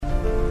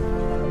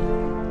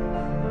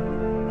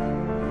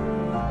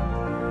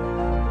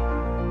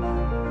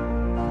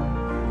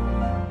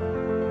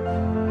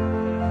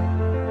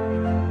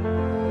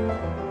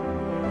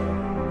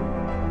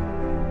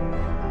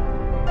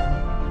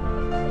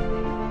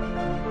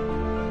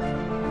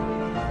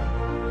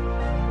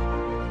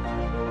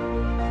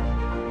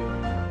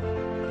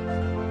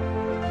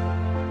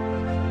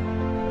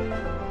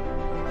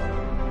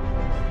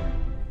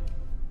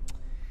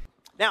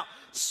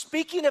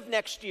speaking of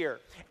next year,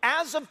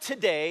 as of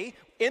today,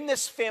 in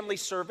this family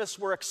service,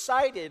 we're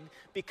excited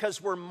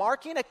because we're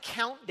marking a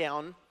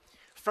countdown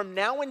from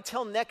now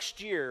until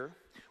next year.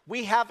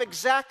 We have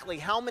exactly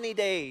how many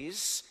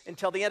days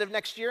until the end of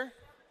next year?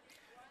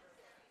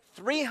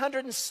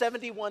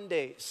 371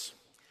 days,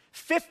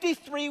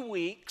 53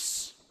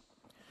 weeks,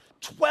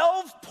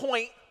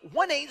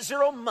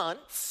 12.180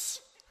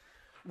 months.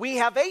 We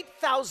have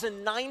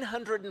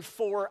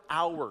 8,904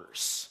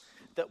 hours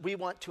that we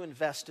want to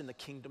invest in the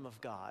kingdom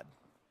of God.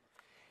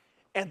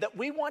 And that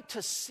we want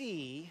to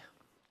see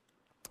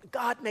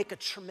God make a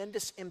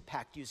tremendous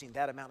impact using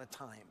that amount of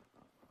time.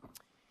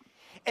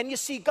 And you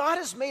see, God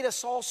has made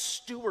us all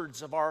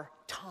stewards of our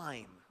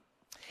time.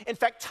 In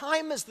fact,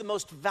 time is the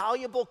most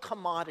valuable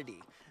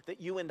commodity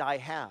that you and I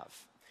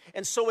have.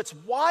 And so it's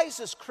wise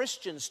as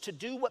Christians to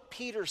do what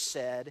Peter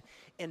said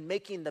in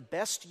making the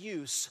best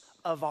use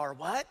of our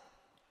what?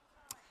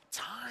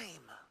 Time.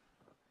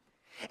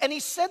 And he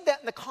said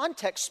that in the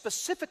context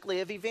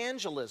specifically of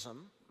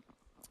evangelism.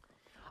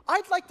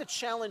 I'd like to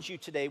challenge you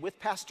today with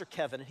Pastor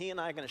Kevin. He and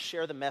I are going to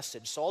share the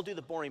message, so I'll do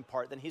the boring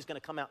part, then he's going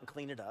to come out and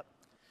clean it up.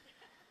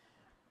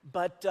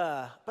 But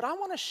I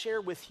want to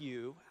share with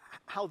you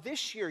how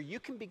this year you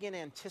can begin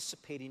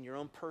anticipating your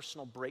own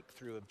personal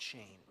breakthrough of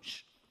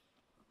change.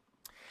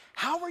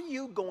 How are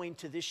you going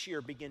to this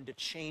year begin to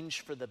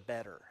change for the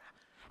better?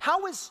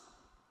 How is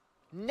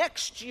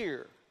next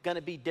year going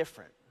to be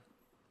different?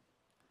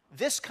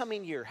 This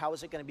coming year, how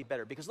is it going to be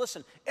better? Because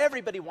listen,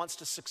 everybody wants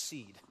to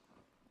succeed.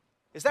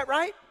 Is that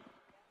right?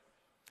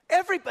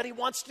 Everybody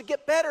wants to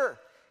get better.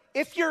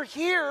 If you're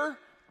here,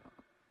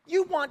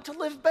 you want to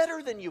live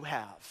better than you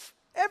have.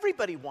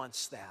 Everybody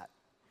wants that.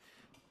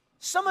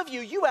 Some of you,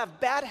 you have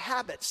bad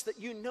habits that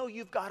you know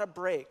you've got to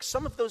break.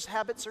 Some of those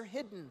habits are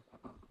hidden,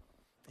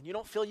 and you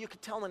don't feel you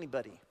could tell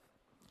anybody.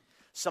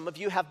 Some of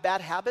you have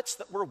bad habits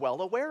that we're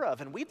well aware of,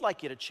 and we'd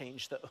like you to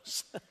change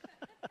those.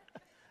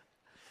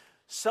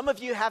 Some of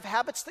you have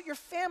habits that your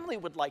family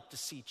would like to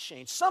see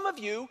change. Some of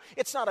you,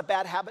 it's not a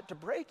bad habit to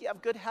break. You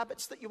have good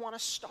habits that you want to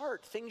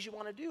start, things you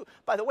want to do.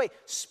 By the way,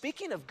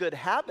 speaking of good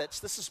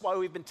habits, this is why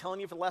we've been telling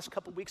you for the last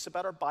couple of weeks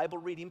about our Bible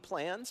reading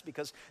plans,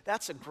 because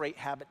that's a great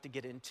habit to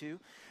get into.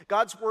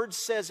 God's word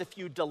says if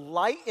you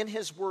delight in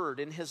his word,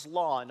 in his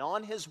law, and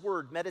on his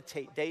word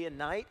meditate day and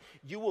night,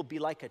 you will be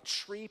like a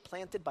tree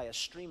planted by a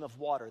stream of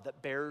water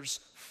that bears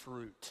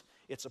fruit.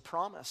 It's a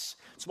promise.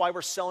 It's why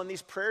we're selling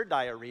these prayer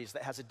diaries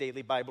that has a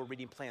daily Bible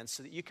reading plan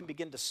so that you can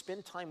begin to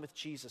spend time with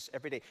Jesus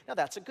every day. Now,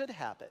 that's a good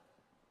habit.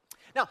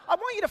 Now, I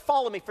want you to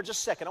follow me for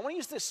just a second. I want to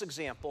use this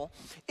example.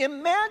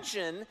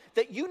 Imagine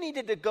that you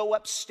needed to go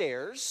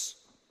upstairs,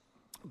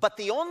 but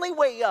the only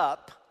way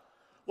up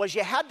was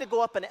you had to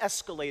go up an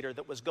escalator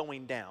that was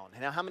going down.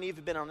 Now, how many of you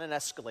have been on an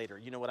escalator?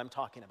 You know what I'm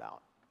talking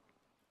about.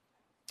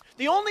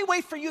 The only way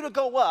for you to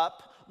go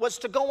up was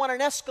to go on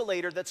an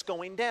escalator that's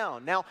going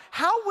down. Now,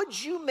 how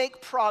would you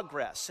make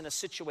progress in a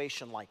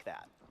situation like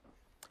that?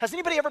 Has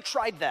anybody ever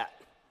tried that?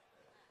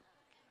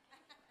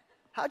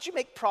 How'd you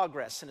make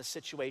progress in a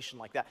situation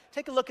like that?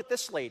 Take a look at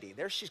this lady.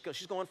 There she goes.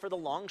 She's going for the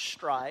long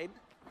stride.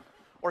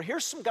 Or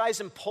here's some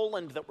guys in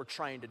Poland that were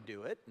trying to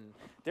do it, and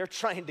they're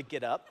trying to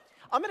get up.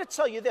 I'm going to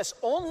tell you this.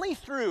 Only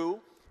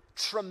through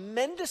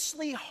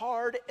tremendously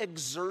hard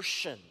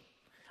exertion,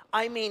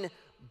 I mean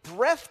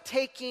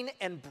breathtaking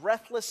and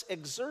breathless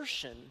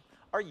exertion,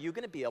 are you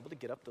going to be able to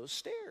get up those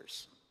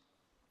stairs?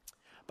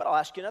 But I'll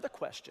ask you another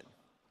question.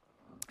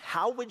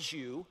 How would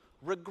you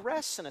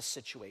regress in a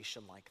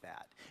situation like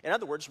that? In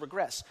other words,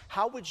 regress.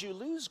 How would you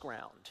lose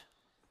ground?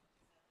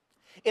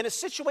 In a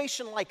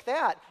situation like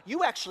that,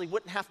 you actually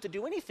wouldn't have to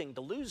do anything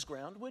to lose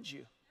ground, would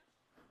you?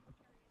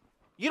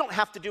 You don't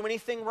have to do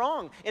anything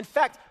wrong. In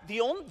fact,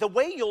 the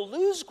way you'll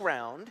lose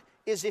ground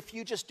is if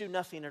you just do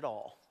nothing at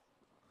all.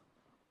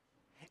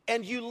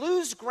 And you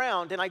lose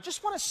ground, and I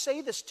just want to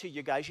say this to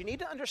you guys. You need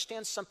to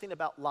understand something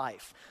about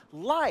life.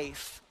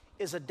 Life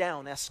is a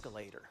down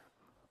escalator.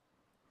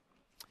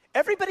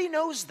 Everybody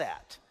knows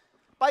that.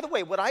 By the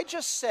way, what I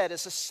just said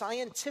is a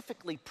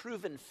scientifically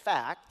proven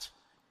fact.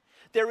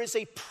 There is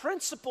a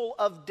principle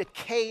of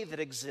decay that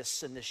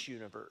exists in this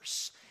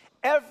universe.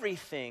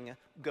 Everything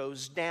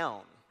goes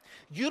down.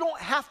 You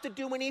don't have to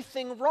do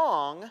anything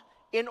wrong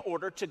in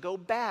order to go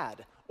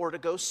bad or to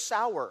go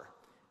sour.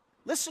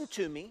 Listen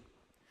to me.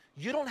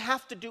 You don't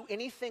have to do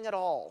anything at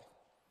all.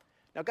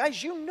 Now,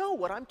 guys, you know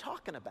what I'm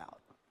talking about.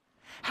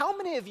 How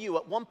many of you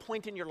at one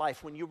point in your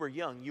life when you were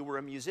young, you were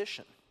a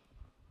musician?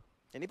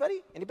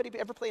 Anybody? Anybody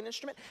ever play an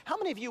instrument? How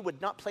many of you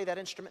would not play that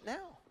instrument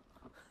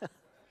now?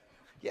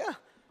 Yeah,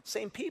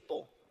 same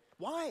people.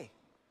 Why?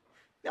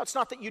 Now, it's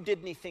not that you did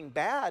anything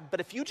bad, but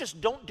if you just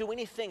don't do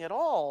anything at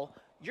all,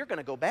 you're going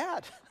to go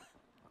bad.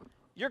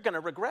 You're going to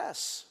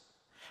regress.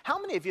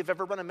 How many of you have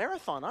ever run a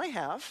marathon? I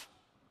have.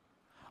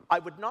 I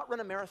would not run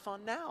a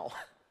marathon now.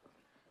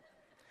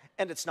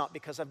 And it's not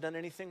because I've done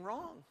anything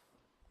wrong.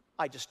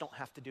 I just don't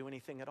have to do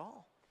anything at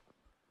all.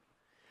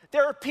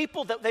 There are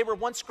people that they were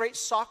once great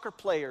soccer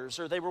players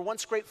or they were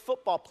once great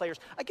football players.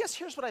 I guess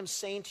here's what I'm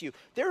saying to you.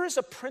 There is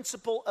a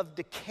principle of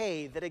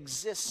decay that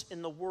exists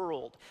in the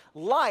world.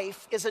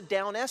 Life is a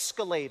down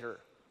escalator.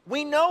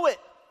 We know it.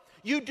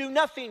 You do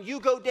nothing, you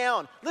go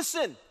down.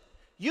 Listen,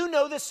 you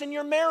know this in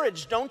your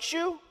marriage, don't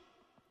you?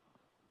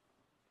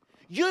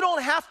 You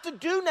don't have to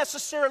do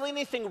necessarily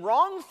anything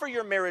wrong for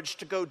your marriage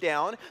to go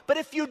down, but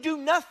if you do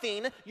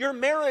nothing, your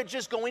marriage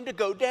is going to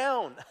go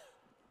down.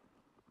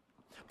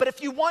 But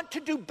if you want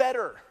to do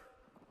better,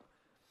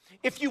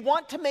 if you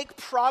want to make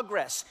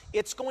progress,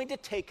 it's going to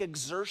take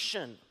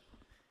exertion.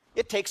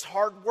 It takes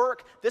hard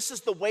work. This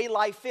is the way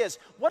life is.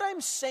 What I'm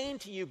saying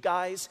to you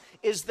guys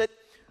is that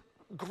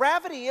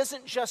gravity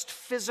isn't just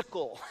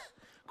physical.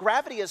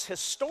 Gravity is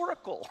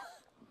historical.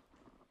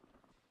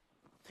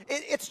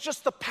 It's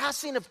just the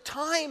passing of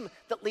time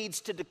that leads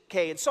to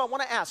decay. And so I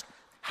want to ask,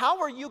 how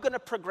are you going to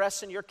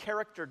progress in your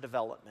character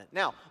development?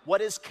 Now,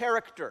 what is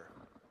character?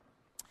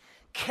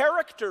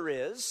 Character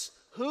is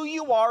who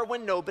you are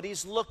when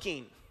nobody's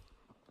looking.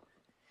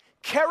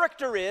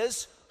 Character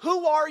is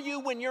who are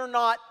you when you're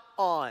not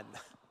on.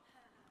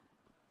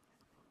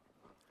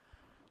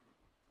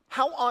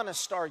 How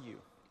honest are you,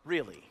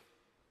 really?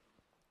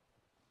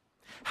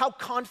 How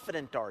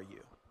confident are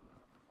you?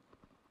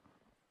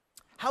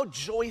 How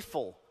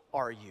joyful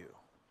are you?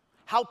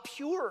 How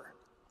pure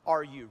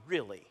are you,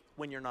 really,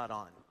 when you're not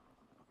on?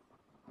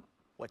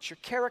 What's your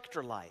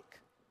character like?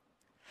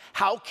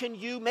 How can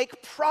you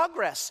make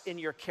progress in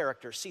your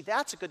character? See,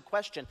 that's a good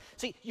question.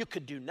 See, you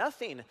could do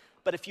nothing,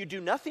 but if you do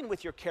nothing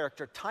with your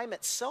character, time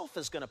itself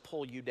is going to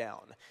pull you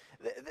down.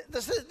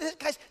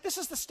 Guys, this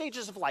is the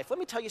stages of life. Let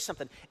me tell you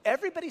something.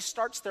 Everybody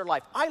starts their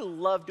life. I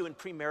love doing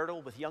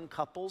premarital with young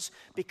couples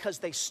because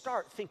they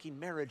start thinking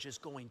marriage is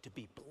going to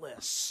be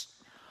bliss.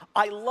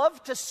 I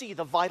love to see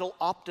the vital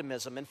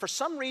optimism, and for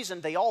some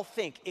reason they all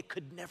think it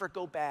could never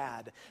go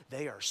bad.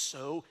 They are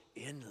so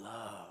in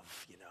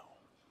love, you know.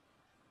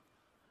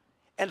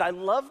 And I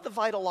love the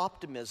vital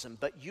optimism,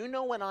 but you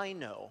know and I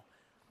know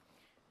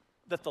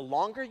that the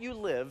longer you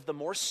live, the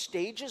more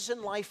stages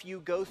in life you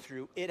go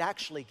through, it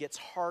actually gets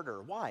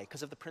harder. Why?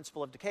 Because of the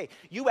principle of decay.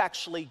 You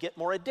actually get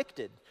more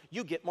addicted.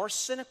 You get more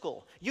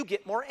cynical. You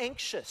get more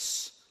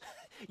anxious.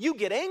 You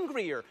get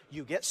angrier,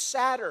 you get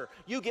sadder,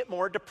 you get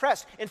more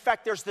depressed. In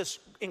fact, there's this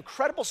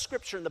incredible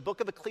scripture in the book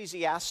of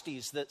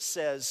Ecclesiastes that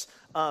says,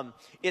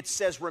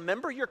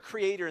 remember your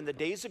Creator in the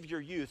days of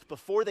your youth,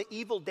 before the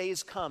evil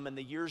days come and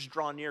the years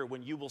draw near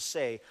when you will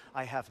say,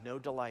 I have no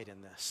delight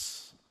in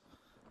this.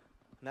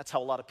 And that's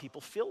how a lot of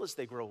people feel as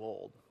they grow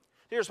old.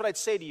 Here's what I'd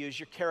say to you is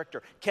your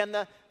character. Can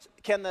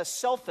the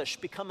selfish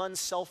become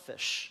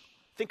unselfish?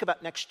 Think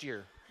about next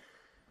year.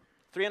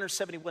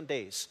 371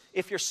 days.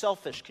 If you're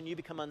selfish, can you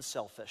become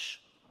unselfish?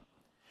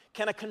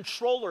 Can a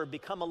controller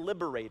become a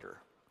liberator?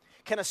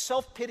 Can a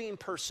self-pitying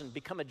person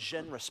become a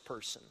generous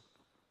person?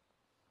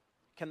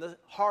 Can the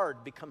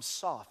hard become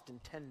soft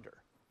and tender?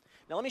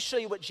 Now let me show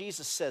you what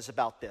Jesus says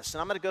about this.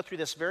 And I'm going to go through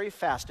this very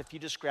fast if you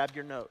just grab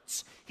your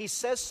notes. He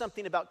says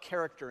something about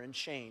character and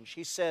change.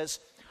 He says,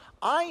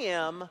 I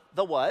am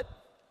the what?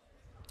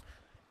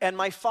 And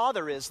my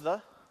Father is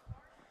the?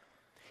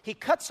 He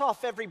cuts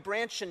off every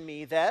branch in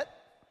me that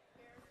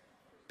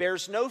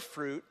bears no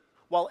fruit,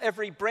 while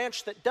every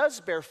branch that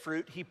does bear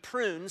fruit, he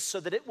prunes so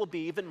that it will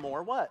be even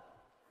more what?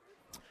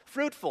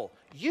 Fruitful.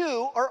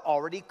 You are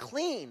already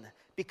clean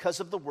because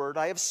of the word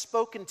I have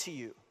spoken to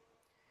you.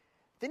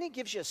 Then he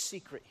gives you a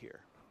secret here.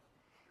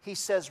 He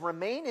says,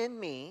 remain in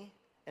me,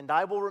 and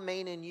I will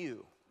remain in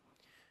you.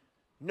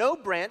 No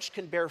branch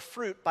can bear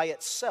fruit by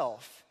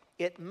itself.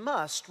 It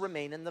must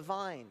remain in the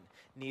vine.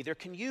 Neither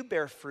can you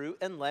bear fruit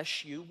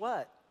unless you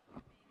what?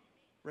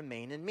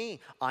 Remain in me.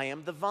 I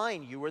am the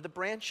vine, you are the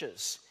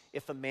branches.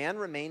 If a man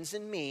remains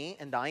in me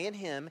and I in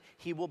him,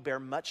 he will bear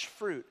much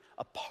fruit.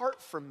 Apart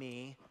from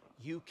me,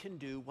 you can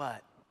do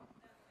what?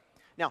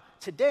 Now,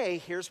 today,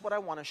 here's what I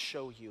want to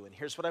show you, and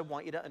here's what I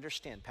want you to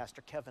understand,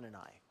 Pastor Kevin and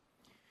I.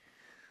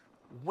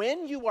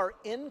 When you are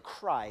in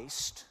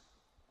Christ,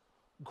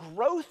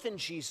 growth in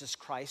Jesus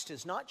Christ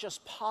is not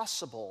just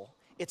possible,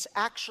 it's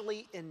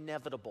actually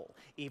inevitable,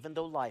 even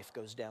though life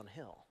goes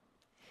downhill.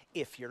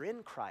 If you're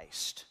in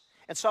Christ.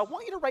 And so I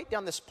want you to write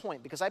down this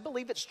point because I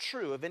believe it's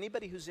true of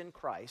anybody who's in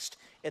Christ,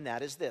 and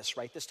that is this.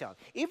 Write this down.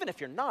 Even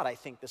if you're not, I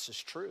think this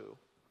is true.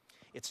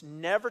 It's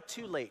never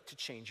too late to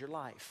change your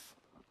life.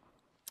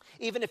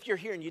 Even if you're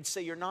here and you'd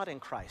say you're not in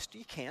Christ,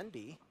 you can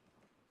be.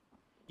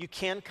 You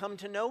can come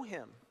to know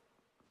him.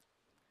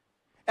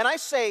 And I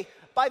say,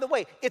 by the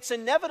way, it's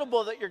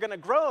inevitable that you're going to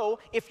grow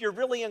if you're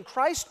really in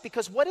Christ,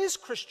 because what is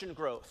Christian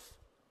growth?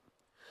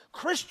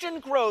 Christian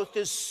growth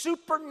is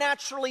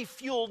supernaturally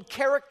fueled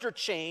character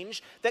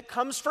change that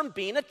comes from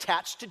being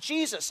attached to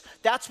Jesus.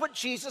 That's what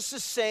Jesus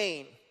is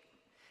saying.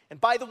 And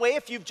by the way,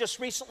 if you've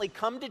just recently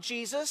come to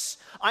Jesus,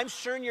 I'm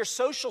sure in your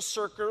social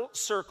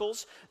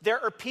circles,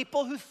 there are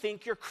people who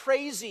think you're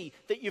crazy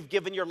that you've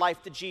given your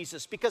life to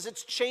Jesus because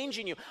it's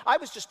changing you. I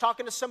was just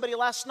talking to somebody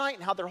last night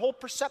and how their whole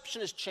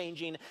perception is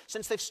changing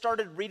since they've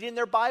started reading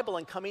their Bible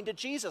and coming to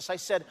Jesus. I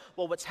said,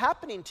 well, what's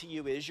happening to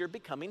you is you're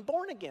becoming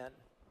born again.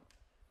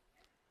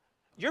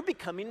 You're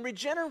becoming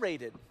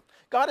regenerated.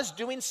 God is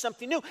doing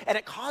something new, and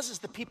it causes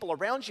the people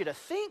around you to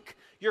think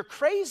you're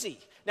crazy.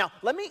 Now,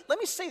 let me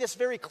say this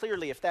very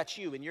clearly if that's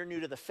you and you're new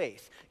to the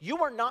faith.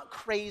 You are not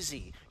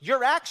crazy.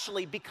 You're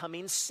actually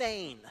becoming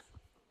sane.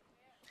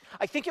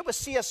 I think it was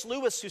C.S.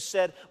 Lewis who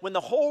said, when the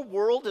whole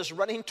world is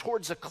running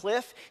towards a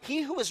cliff,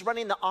 he who is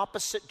running the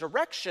opposite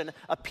direction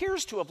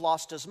appears to have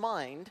lost his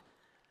mind,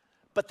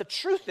 but the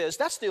truth is,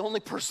 that's the only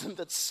person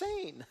that's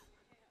sane.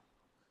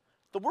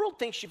 The world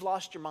thinks you've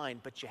lost your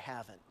mind, but you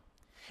haven't.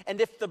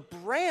 And if the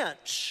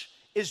branch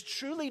is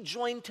truly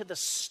joined to the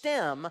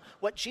stem,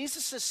 what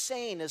Jesus is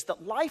saying is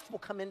that life will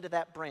come into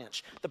that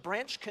branch. The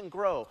branch can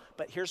grow,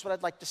 but here's what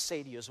I'd like to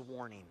say to you as a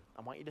warning.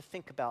 I want you to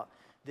think about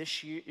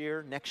this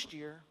year, next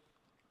year.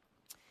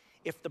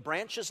 If the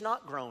branch is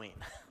not growing,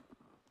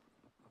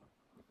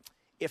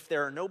 if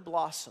there are no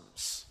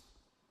blossoms,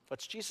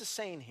 what's Jesus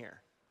saying here?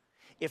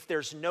 If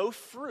there's no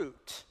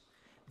fruit,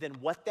 then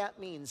what that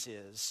means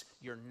is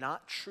you're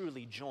not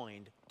truly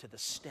joined to the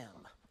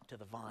stem, to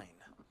the vine.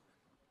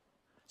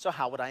 So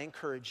how would I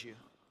encourage you?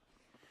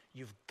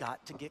 You've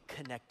got to get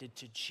connected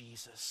to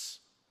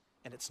Jesus,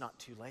 and it's not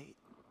too late.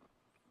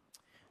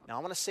 Now, I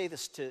want to say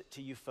this to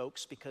you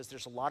folks because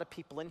there's a lot of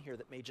people in here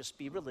that may just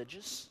be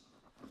religious.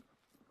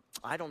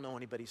 I don't know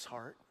anybody's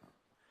heart.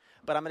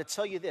 But I'm going to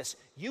tell you this.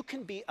 You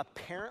can be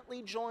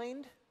apparently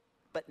joined,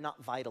 but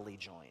not vitally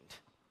joined.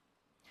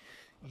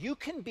 You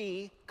can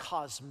be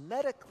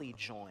cosmetically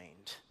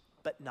joined,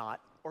 but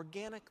not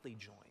organically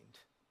joined.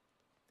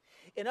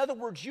 In other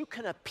words, you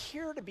can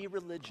appear to be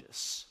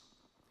religious.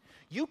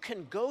 You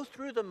can go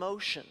through the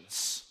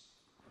motions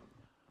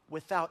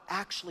without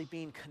actually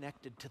being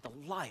connected to the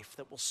life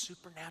that will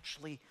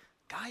supernaturally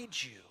guide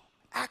you,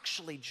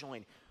 actually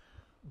join.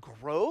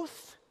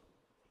 Growth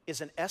is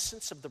an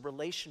essence of the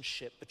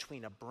relationship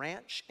between a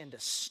branch and a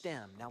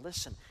stem. Now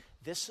listen,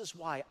 this is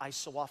why I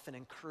so often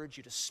encourage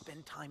you to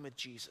spend time with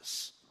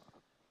Jesus.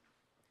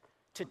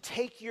 To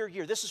take your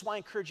year, this is why I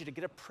encourage you to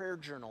get a prayer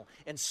journal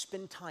and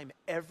spend time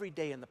every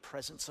day in the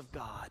presence of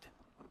God.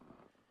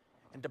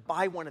 And to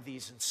buy one of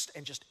these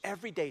and just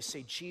every day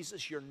say,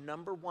 Jesus, you're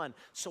number one.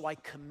 So I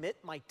commit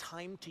my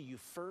time to you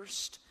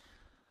first.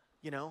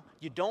 You know,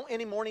 you don't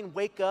any morning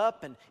wake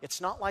up and it's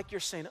not like you're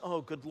saying,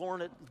 oh, good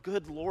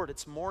Lord,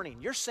 it's morning.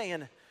 You're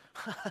saying,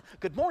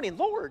 good morning,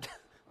 Lord.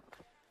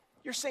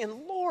 You're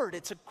saying, Lord,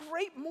 it's a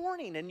great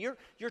morning. And you're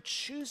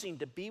choosing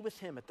to be with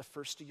him at the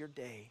first of your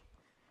day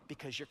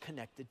because you're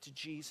connected to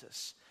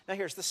Jesus. Now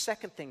here's the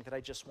second thing that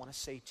I just want to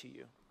say to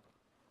you.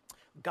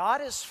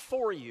 God is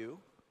for you.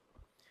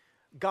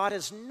 God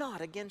is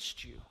not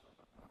against you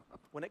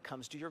when it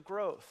comes to your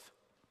growth.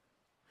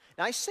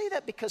 Now, I say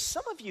that because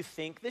some of you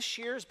think this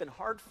year has been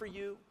hard for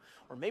you,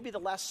 or maybe the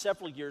last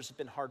several years have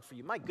been hard for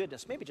you. My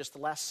goodness, maybe just the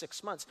last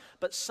 6 months.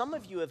 But some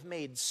of you have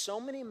made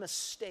so many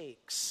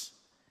mistakes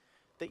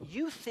that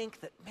you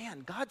think that,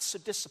 man, God's so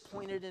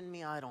disappointed in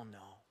me, I don't know.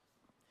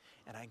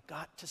 And I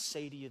got to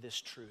say to you this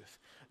truth.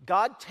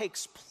 God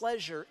takes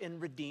pleasure in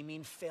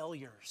redeeming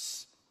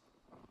failures.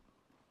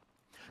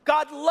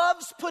 God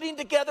loves putting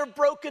together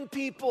broken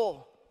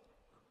people.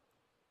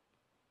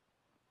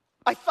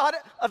 I thought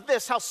of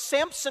this, how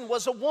Samson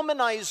was a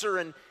womanizer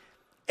and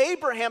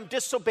Abraham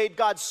disobeyed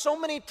God so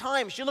many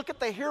times. You look at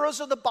the heroes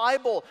of the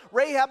Bible.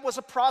 Rahab was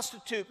a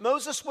prostitute.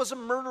 Moses was a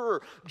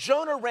murderer.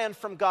 Jonah ran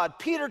from God.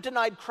 Peter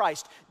denied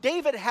Christ.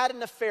 David had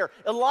an affair.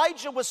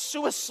 Elijah was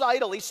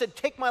suicidal. He said,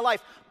 take my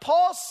life.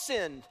 Paul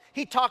sinned.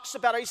 He talks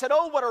about it. He said,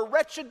 oh, what a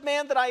wretched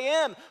man that I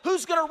am.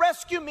 Who's going to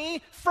rescue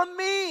me from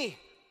me?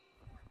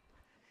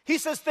 He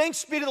says,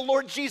 thanks be to the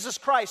Lord Jesus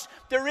Christ.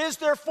 There is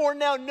therefore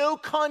now no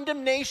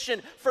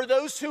condemnation for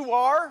those who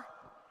are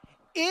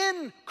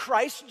in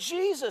Christ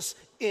Jesus,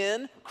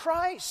 in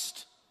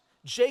Christ.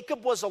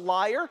 Jacob was a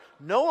liar.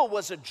 Noah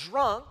was a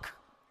drunk.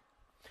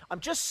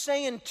 I'm just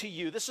saying to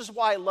you, this is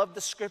why I love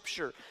the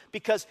scripture,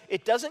 because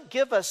it doesn't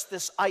give us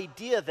this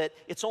idea that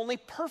it's only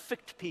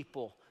perfect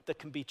people that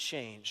can be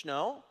changed.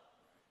 No,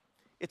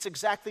 it's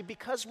exactly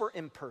because we're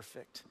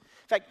imperfect.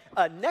 In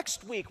fact,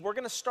 next week, we're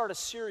going to start a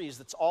series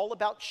that's all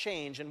about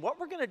change. And what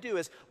we're going to do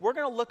is we're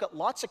going to look at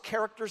lots of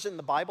characters in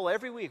the Bible.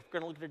 Every week, we're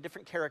going to look at a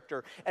different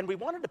character. And we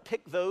wanted to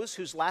pick those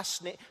whose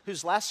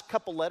last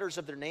couple letters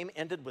of their name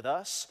ended with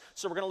us.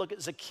 So we're going to look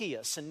at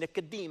Zacchaeus and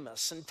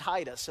Nicodemus and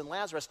Titus and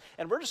Lazarus.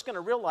 And we're just going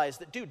to realize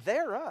that, dude,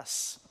 they're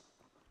us.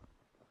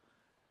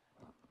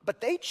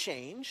 But they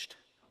changed,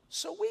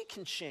 so we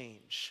can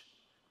change.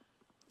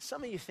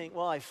 Some of you think,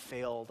 well, I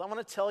failed. I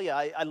want to tell you,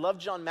 I love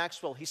John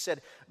Maxwell. He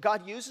said,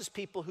 God uses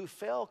people who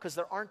fail because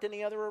there aren't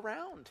any other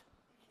around.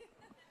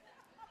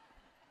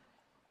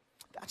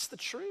 That's the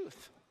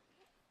truth.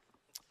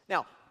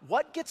 Now,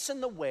 what gets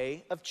in the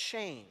way of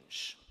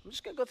change? I'm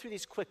just going to go through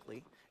these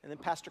quickly. and then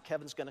Pastor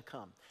Kevin's going to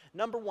come.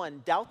 Number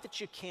one, doubt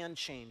that you can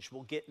change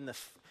will get in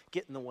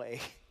the way.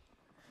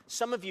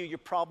 Some of you, your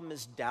problem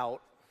is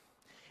doubt.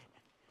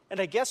 And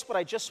I guess what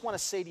I just want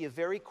to say to you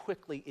very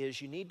quickly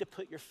is you need to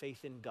put your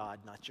faith in God,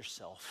 not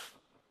yourself.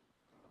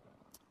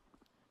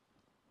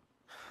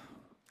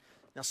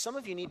 Now, some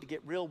of you need to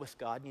get real with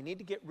God, and you need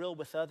to get real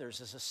with others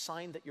as a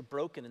sign that you're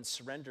broken and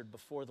surrendered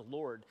before the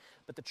Lord.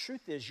 But the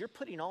truth is, you're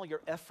putting all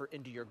your effort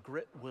into your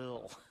grit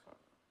will.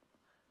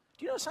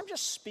 Do you notice I'm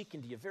just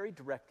speaking to you very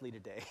directly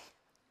today?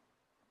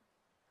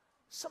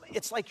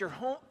 It's like your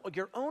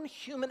own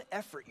human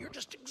effort. You're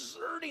just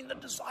exerting the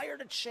desire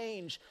to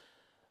change,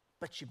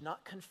 but you've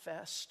not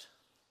confessed.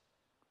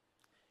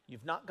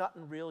 You've not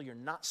gotten real. You're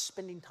not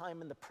spending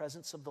time in the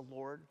presence of the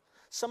Lord.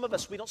 Some of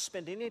us, we don't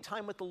spend any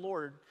time with the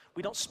Lord.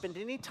 We don't spend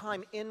any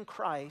time in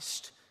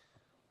Christ,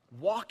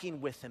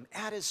 walking with Him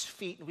at His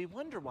feet, and we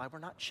wonder why we're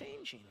not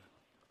changing.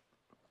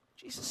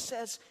 Jesus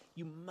says,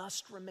 you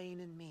must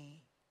remain in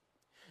me.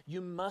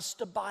 You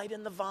must abide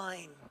in the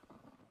vine.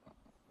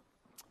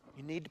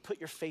 You need to put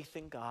your faith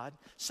in God.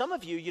 Some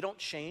of you, you don't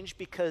change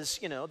because,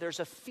 there's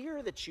a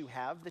fear that you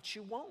have that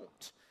you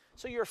won't.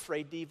 So you're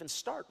afraid to even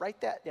start. Write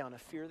that down, a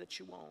fear that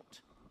you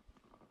won't.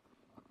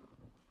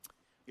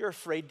 You're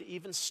afraid to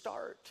even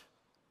start.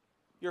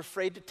 You're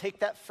afraid to take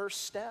that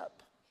first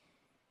step.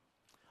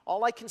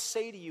 All I can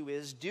say to you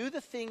is do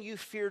the thing you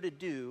fear to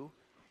do,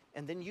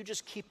 and then you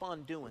just keep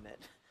on doing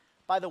it.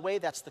 By the way,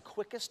 that's the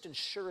quickest and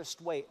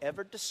surest way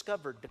ever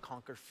discovered to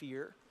conquer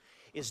fear,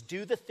 is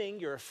do the thing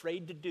you're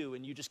afraid to do,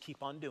 and you just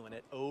keep on doing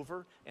it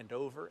over and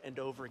over and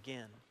over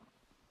again.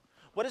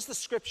 What does the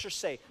Scripture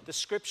say? The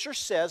Scripture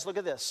says, look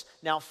at this.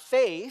 Now,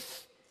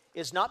 faith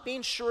is not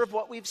being sure of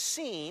what we've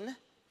seen.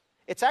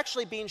 It's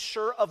actually being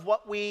sure of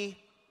what we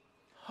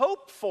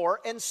hope for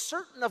and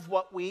certain of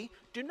what we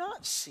do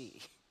not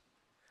see.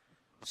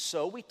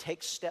 So we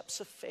take steps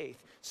of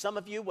faith. Some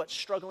of you, what's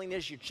struggling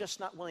is you're just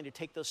not willing to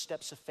take those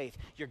steps of faith.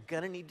 You're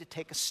going to need to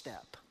take a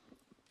step.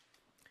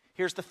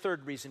 Here's the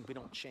third reason we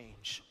don't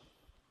change.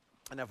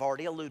 And I've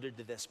already alluded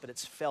to this, but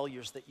it's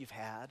failures that you've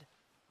had.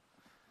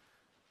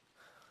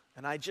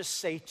 And I just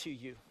say to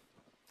you,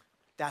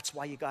 that's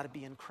why you got to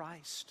be in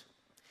Christ.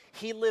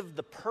 He lived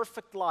the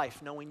perfect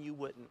life knowing you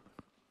wouldn't.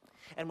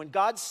 And when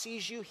God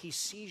sees you, He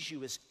sees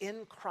you as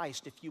in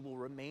Christ if you will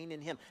remain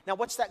in Him. Now,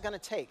 what's that going to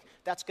take?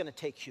 That's going to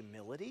take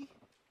humility.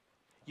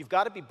 You've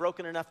got to be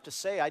broken enough to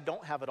say, I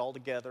don't have it all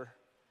together.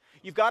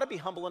 You've got to be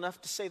humble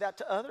enough to say that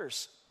to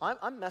others.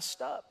 I'm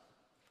messed up.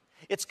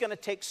 It's going to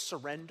take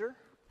surrender.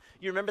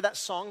 You remember that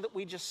song that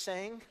we just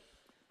sang?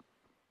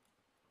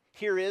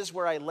 Here is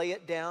where I lay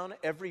it down,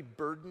 every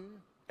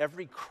burden,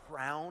 every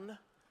crown.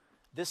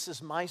 This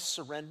is my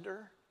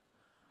surrender.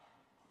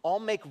 I'll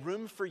make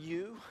room for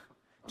you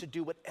to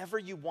do whatever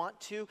you want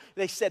to.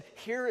 They said,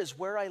 here is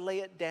where I lay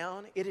it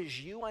down. It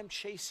is you I'm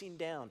chasing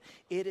down.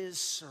 It is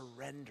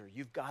surrender.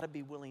 You've got to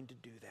be willing to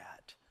do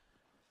that.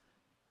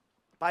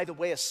 By the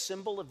way, a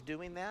symbol of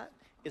doing that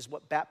is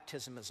what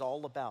baptism is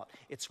all about.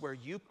 It's where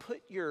you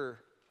put your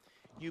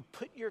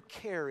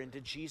care into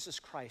Jesus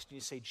Christ and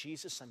you say,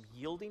 Jesus, I'm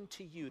yielding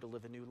to you to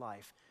live a new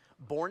life.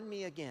 Born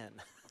me again.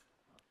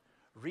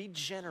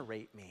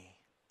 Regenerate me.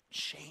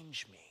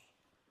 Change me.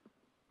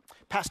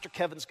 Pastor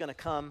Kevin's going to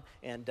come,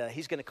 and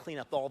he's going to clean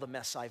up all the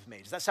mess I've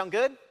made. Does that sound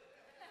good?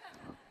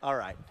 All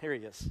right, here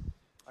he is.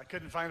 I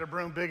couldn't find a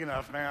broom big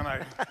enough, man. I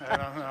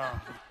don't know.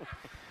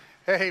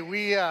 Hey,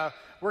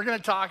 we're going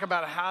to talk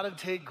about how to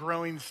take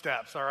growing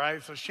steps, all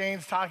right? So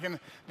Shane's talking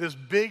this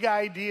big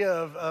idea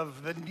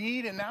of the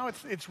need, and now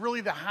it's really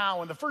the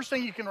how. And the first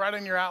thing you can write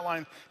on your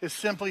outline is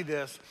simply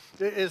this,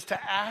 is to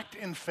act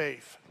in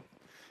faith.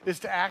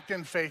 Is to act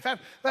in faith.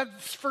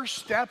 That's first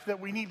step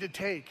that we need to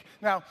take.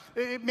 Now,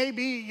 it may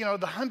be, the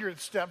 100th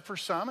step for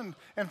some,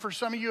 and for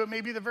some of you, it may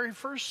be the very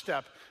first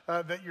step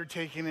that you're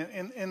taking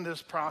in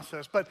this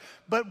process. But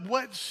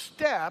what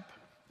step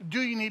do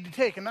you need to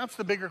take? And that's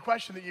the bigger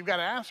question that you've got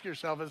to ask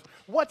yourself is,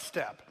 what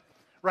step?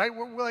 Right?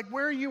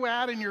 Where are you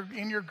at in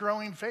your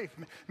growing faith?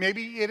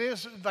 Maybe it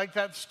is like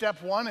that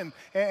step one,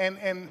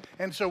 and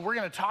so we're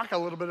going to talk a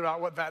little bit about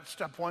what that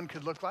step one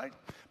could look like.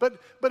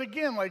 But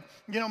again,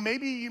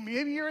 maybe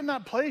you're in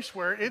that place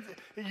where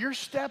your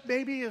step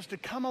maybe is to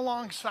come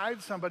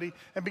alongside somebody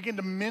and begin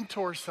to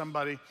mentor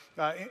somebody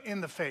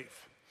in the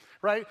faith.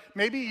 Right?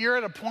 Maybe you're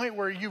at a point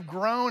where you've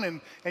grown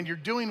and you're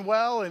doing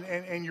well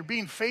and you're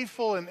being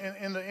faithful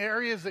in the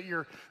areas that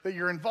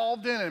you're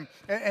involved in.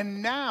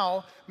 And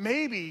now,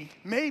 maybe,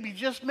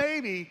 just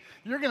maybe,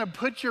 you're going to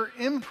put your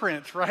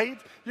imprint, right?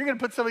 You're going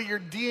to put some of your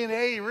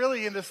DNA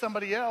really into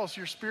somebody else,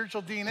 your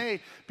spiritual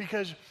DNA,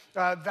 because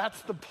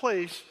that's the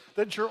place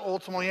that you're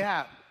ultimately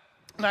at.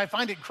 And I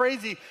find it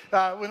crazy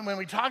when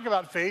we talk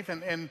about faith,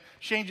 and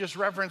Shane just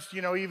referenced,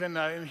 even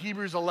in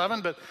Hebrews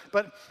 11,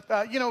 but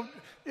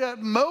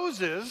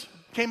Moses,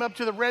 came up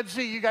to the Red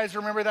Sea. You guys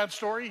remember that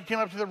story? He came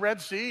up to the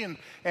Red Sea,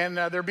 and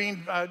they're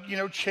being,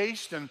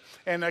 chased, and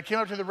came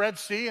up to the Red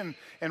Sea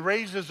and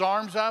raised his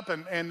arms up.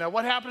 And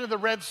what happened to the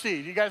Red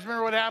Sea? Do you guys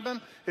remember what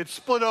happened? It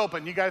split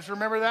open. You guys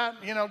remember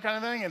that, kind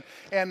of thing?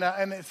 And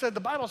it said, the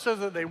Bible says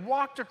that they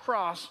walked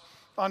across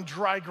on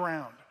dry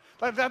ground.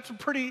 That's a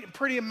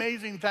pretty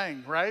amazing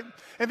thing, right?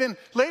 And then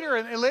later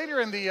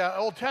in the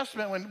Old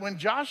Testament, when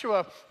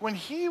Joshua, when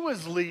he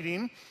was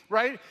leading,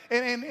 right?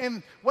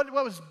 And what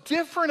was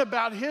different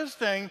about his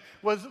thing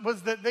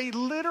was that they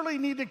literally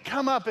need to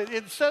come up.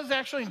 It says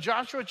actually in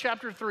Joshua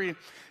chapter 3,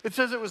 it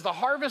says it was the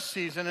harvest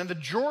season and the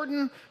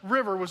Jordan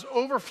River was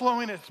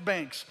overflowing its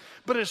banks.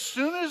 But as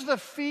soon as the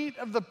feet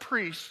of the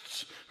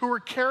priests who were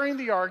carrying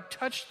the ark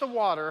touched the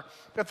water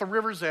at the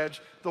river's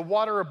edge, the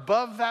water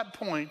above that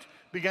point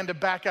began to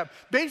back up.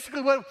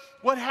 Basically,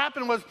 what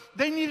happened was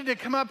they needed to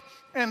come up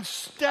and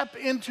step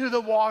into the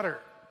water.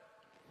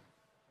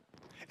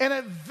 And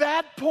at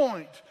that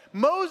point,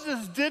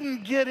 Moses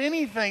didn't get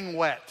anything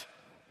wet,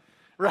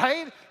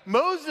 right?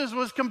 Moses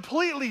was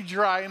completely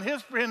dry in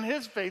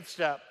his faith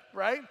step,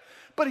 right?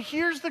 But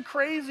here's the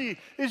crazy,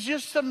 is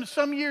just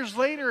some years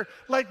later,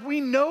 like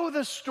we know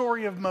the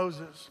story of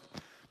Moses.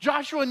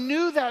 Joshua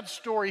knew that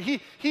story. He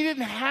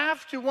didn't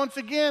have to, once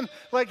again,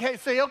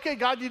 say, okay,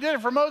 God, you did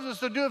it for Moses,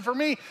 so do it for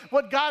me.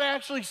 What God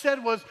actually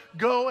said was,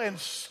 go and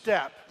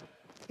step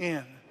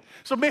in.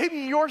 So maybe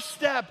your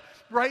step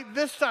right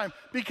this time,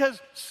 because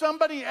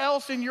somebody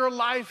else in your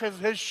life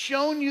has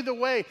shown you the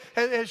way,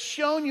 has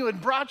shown you and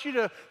brought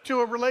you to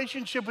a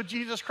relationship with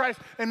Jesus Christ.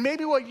 And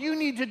maybe what you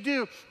need to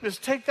do is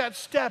take that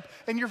step,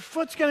 and your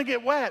foot's going to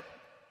get wet,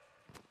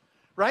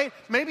 right?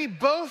 Maybe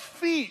both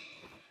feet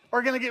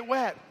are going to get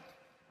wet.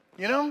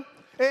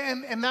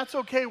 And that's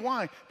okay.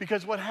 Why?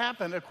 Because what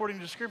happened,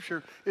 according to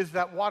Scripture, is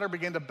that water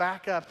began to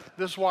back up.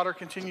 This water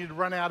continued to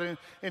run out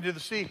into the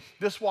sea.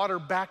 This water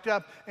backed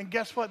up. And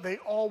guess what? They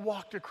all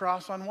walked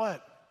across on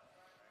what?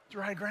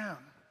 Dry ground.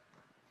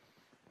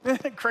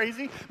 Isn't that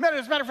crazy?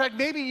 As a matter of fact,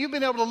 maybe you've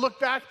been able to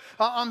look back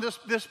on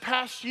this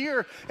past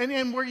year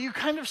and where you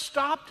kind of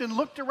stopped and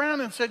looked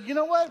around and said, you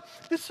know what?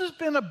 This has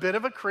been a bit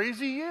of a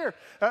crazy year,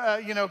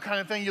 kind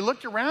of thing. You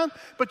looked around,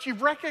 but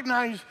you've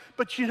recognized,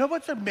 but you know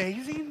what's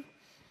amazing?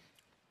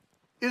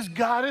 Is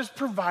God has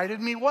provided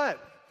me what?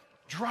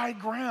 Dry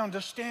ground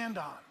to stand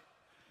on.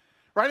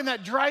 Right? And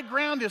that dry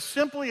ground is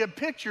simply a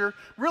picture,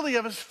 really,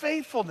 of his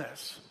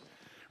faithfulness.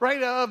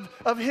 Right?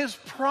 Of his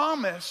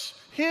promise,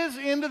 his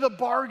end of the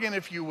bargain,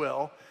 if you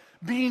will,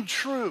 being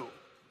true.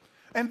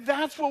 And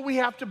that's what we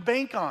have to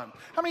bank on.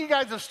 How many of you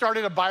guys have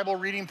started a Bible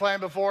reading plan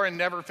before and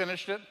never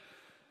finished it?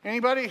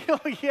 Anybody?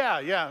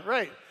 yeah,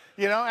 right.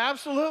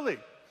 Absolutely.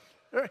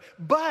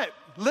 But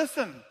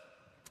listen,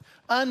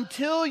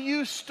 until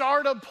you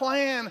start a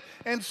plan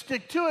and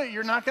stick to it,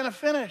 you're not going to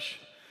finish.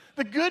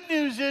 The good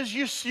news is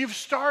you've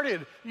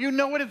started. You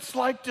know what it's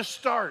like to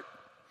start.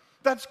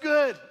 That's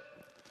good.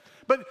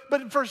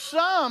 But for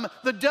some,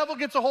 the devil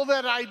gets a hold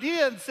of that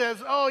idea and says,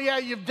 oh yeah,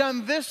 you've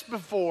done this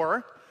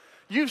before.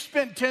 You've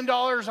spent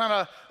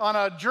 $10 on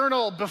a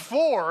journal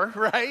before,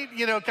 right?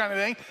 Kind of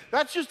thing.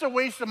 That's just a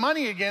waste of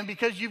money again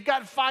because you've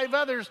got 5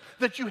 others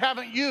that you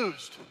haven't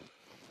used,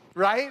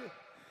 right?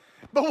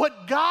 But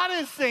what God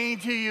is saying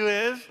to you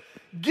is,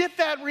 get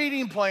that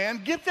reading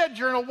plan, get that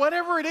journal,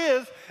 whatever it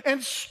is,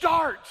 and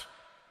start,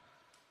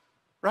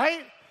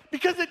 right?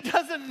 Because it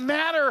doesn't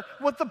matter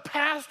what the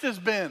past has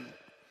been.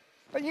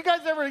 You guys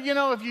ever,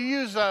 if you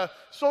use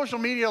social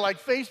media like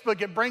Facebook,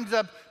 it brings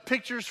up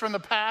pictures from the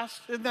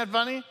past. Isn't that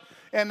funny?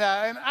 And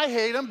I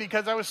hate them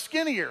because I was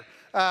skinnier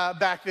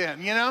back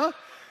then,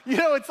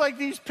 it's like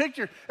these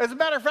pictures. As a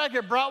matter of fact,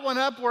 it brought one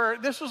up where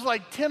this was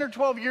like 10 or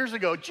 12 years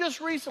ago,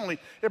 just recently.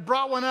 It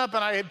brought one up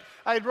and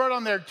I had wrote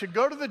on there to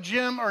go to the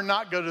gym or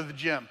not go to the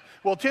gym.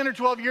 Well, 10 or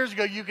 12 years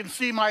ago, you can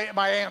see my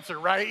answer,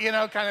 right?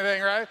 Kind of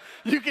thing, right?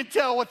 You can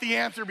tell what the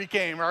answer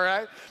became, all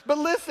right? But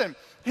listen,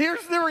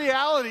 here's the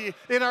reality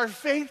in our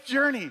faith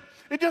journey.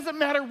 It doesn't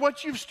matter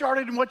what you've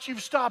started and what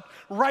you've stopped.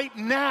 Right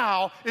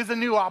now is a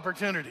new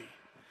opportunity.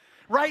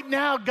 Right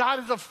now, God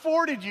has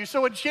afforded you.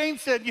 So when Shane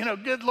said,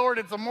 good Lord,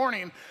 it's the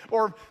morning,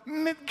 or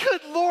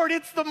good Lord,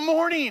 it's the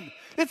morning.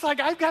 It's like,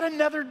 I've got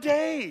another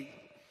day.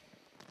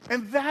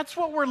 And that's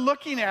what we're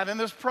looking at in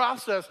this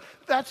process.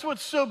 That's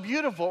what's so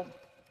beautiful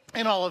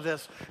in all of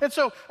this. And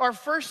so our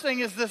first thing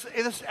is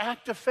this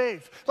act of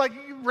faith. Like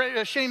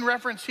Shane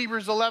referenced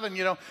Hebrews 11,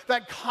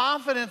 that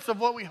confidence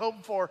of what we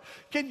hope for.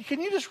 Can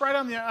you just write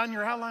on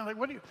your outline, like,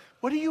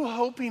 what are you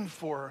hoping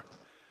for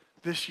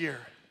this year?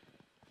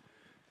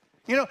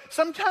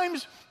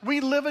 Sometimes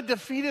we live a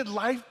defeated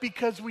life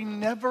because we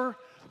never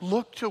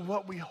look to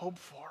what we hope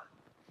for.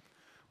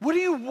 What do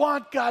you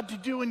want God to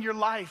do in your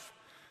life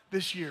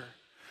this year?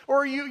 Or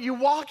are you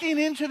walking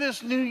into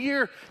this new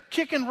year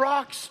kicking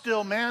rocks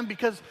still, man,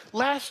 because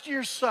last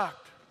year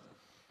sucked.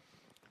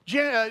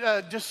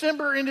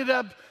 December ended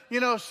up,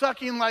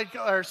 sucking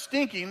or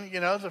stinking,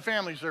 it's a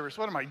family service.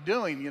 What am I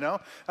doing,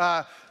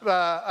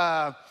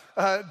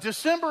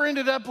 December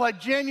ended up like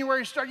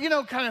January start,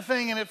 kind of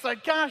thing. And it's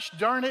like, gosh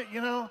darn it,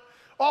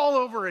 all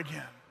over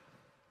again.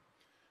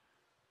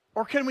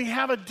 Or can we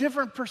have a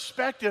different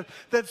perspective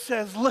that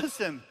says,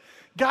 listen,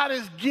 God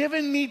has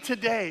given me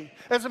today.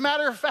 As a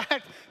matter of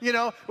fact,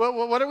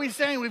 what are we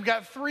saying? We've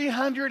got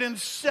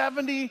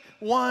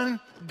 371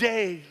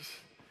 days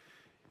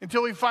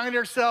until we find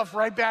ourselves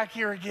right back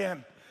here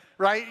again,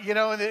 right?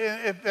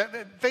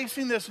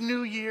 Facing this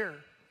new year.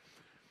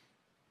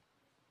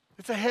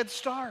 It's a head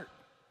start.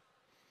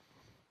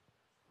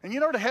 And you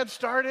know what a head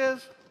start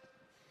is?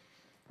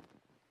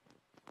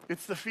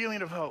 It's the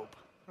feeling of hope.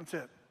 That's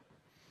it.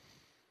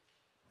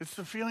 It's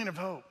the feeling of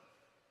hope.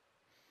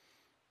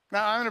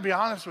 Now, I'm going to be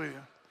honest with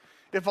you.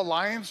 If a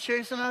lion's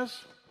chasing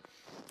us,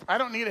 I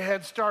don't need a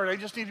head start. I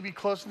just need to be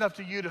close enough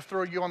to you to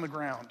throw you on the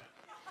ground.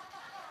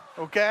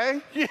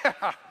 Okay? Yeah.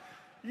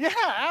 Yeah,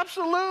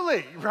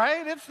 absolutely,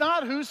 right? It's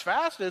not who's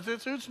fastest,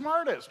 it's who's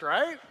smartest,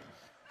 right?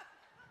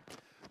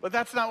 But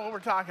that's not what we're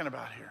talking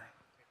about here.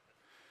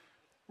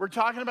 We're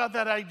talking about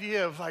that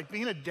idea of like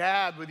being a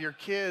dad with your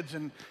kids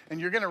and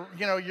you're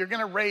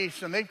gonna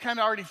race, and they've kind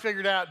of already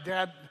figured out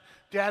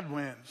dad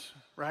wins,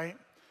 right?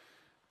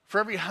 For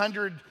every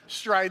 100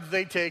 strides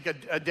they take,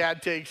 a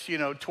dad takes,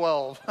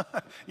 12,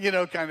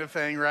 kind of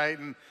thing, right?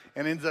 And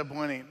ends up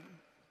winning,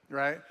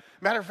 right?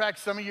 Matter of fact,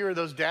 some of you are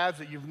those dads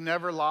that you've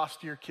never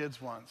lost to your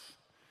kids once.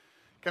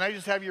 Can I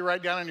just have you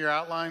write down on your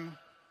outline,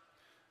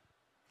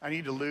 I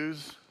need to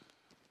lose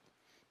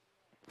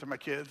to my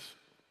kids?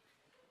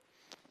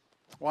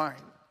 Why?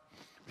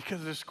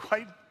 Because there's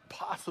quite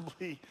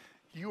possibly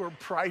you are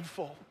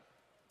prideful.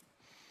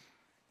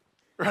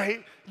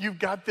 Right? You've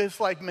got this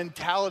like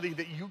mentality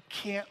that you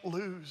can't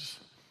lose.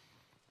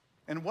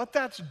 And what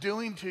that's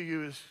doing to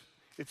you is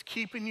it's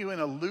keeping you in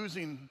a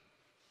losing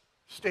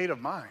state of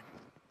mind.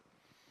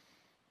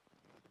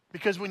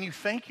 Because when you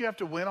think you have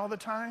to win all the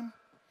time,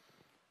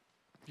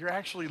 you're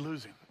actually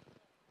losing.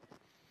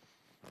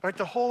 Right?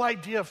 The whole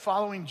idea of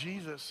following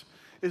Jesus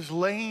is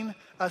laying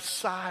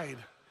aside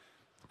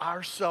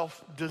our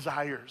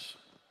self-desires.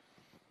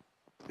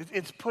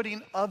 It's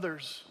putting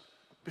others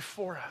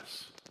before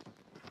us.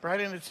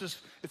 Right? And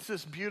it's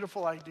this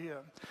beautiful idea.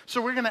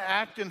 So we're going to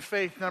act in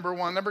faith, number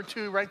one. Number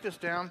two, write this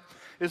down,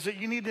 is that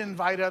you need to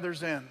invite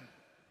others in.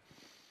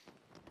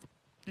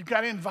 You've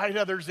got to invite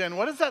others in.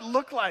 What does that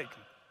look like?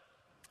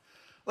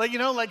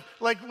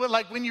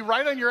 Like when you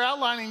write on your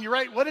outline and you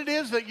write what it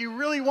is that you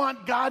really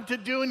want God to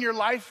do in your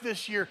life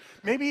this year,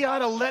 maybe you ought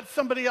to let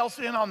somebody else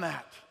in on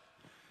that.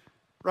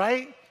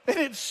 Right? And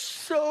it's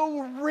so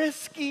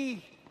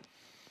risky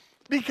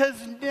because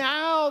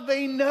now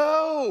they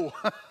know.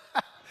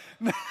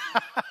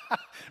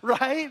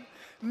 Right?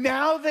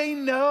 Now they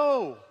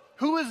know.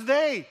 Who is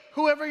they?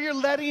 Whoever you're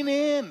letting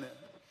in.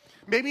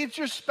 Maybe it's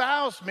your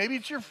spouse. Maybe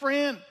it's your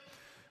friend.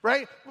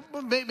 Right?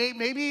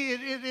 Maybe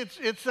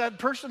it's that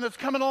person that's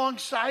coming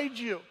alongside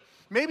you.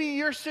 Maybe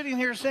you're sitting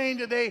here saying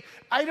today,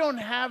 I don't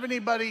have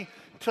anybody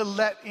to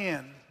let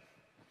in.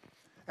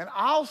 And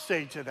I'll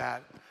say to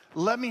that,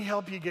 let me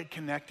help you get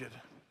connected.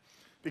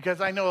 Because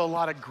I know a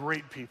lot of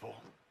great people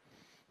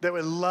that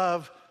would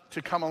love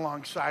to come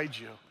alongside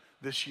you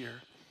this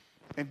year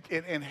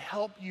and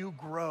help you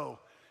grow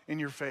in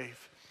your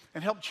faith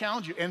and help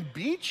challenge you and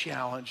be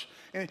challenged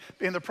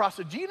in the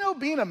process. Do you know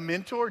being a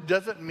mentor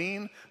doesn't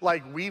mean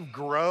like we've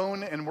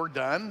grown and we're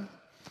done?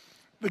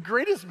 The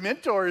greatest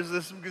mentor is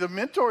the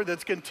mentor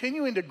that's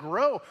continuing to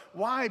grow.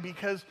 Why?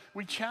 Because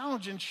we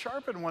challenge and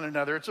sharpen one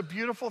another. It's a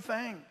beautiful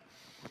thing.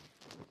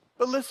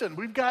 But listen,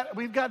 we've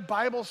got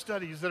Bible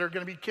studies that are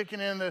going to be kicking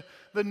in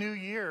the new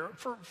year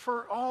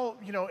for all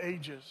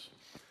ages.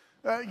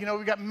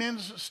 We've got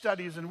men's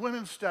studies and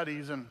women's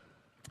studies, and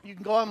you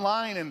can go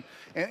online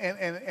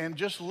and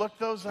just look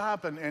those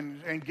up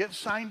and get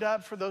signed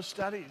up for those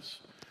studies,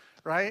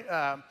 right?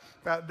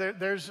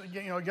 There's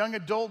young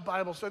adult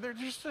Bible study.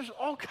 There's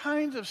all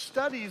kinds of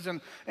studies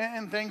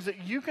and things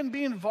that you can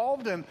be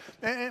involved in.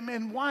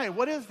 And why?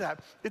 What is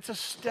that? It's a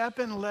step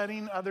in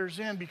letting others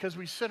in, because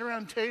we sit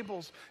around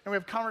tables and we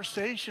have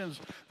conversations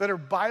that are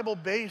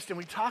Bible-based, and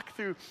we talk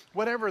through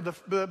whatever,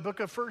 the book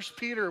of 1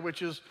 Peter,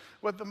 which is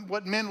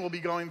what men will be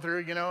going through,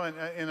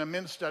 in a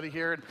men's study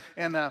here.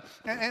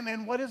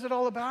 And what is it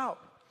all about?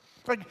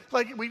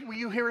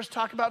 You hear us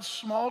talk about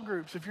small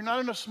groups. If you're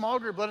not in a small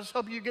group, let us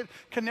help you get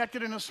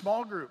connected in a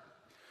small group.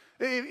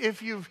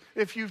 If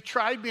you've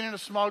tried being in a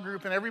small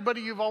group and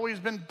everybody you've always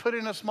been put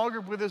in a small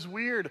group with is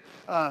weird,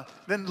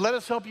 then let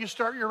us help you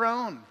start your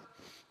own,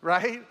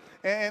 right?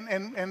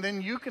 And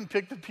then you can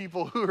pick the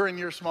people who are in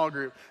your small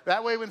group.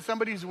 That way, when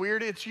somebody's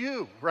weird, it's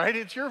you, right?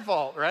 It's your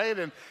fault,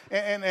 right?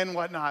 And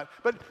whatnot.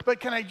 But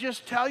can I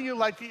just tell you,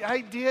 the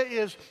idea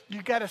is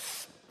you got to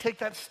take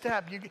that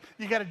step.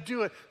 You got to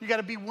do it. You got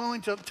to be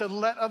willing to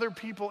let other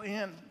people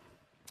in.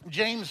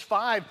 James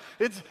 5,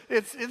 it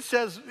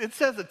says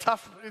it's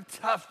tough.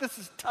 This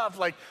is tough.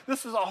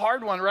 This is a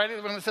hard one,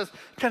 right? When it says,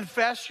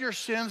 confess your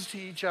sins to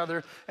each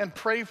other and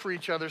pray for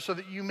each other so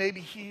that you may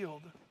be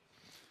healed.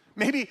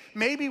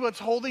 Maybe what's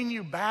holding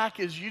you back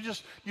is you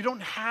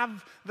don't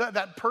have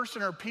that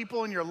person or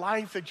people in your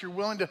life that you're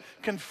willing to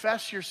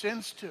confess your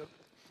sins to.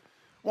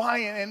 Why?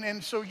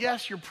 And so,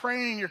 yes, you're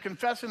praying and you're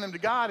confessing them to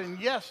God, and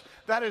yes,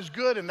 that is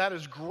good and that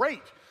is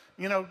great.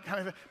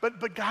 kind of,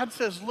 but God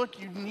says,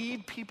 look, you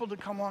need people to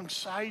come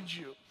alongside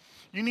you.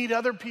 You need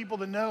other people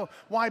to know.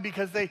 Why?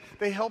 Because they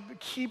help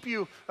keep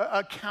you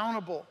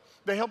accountable.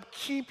 They help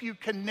keep you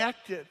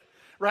connected,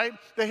 right?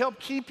 They help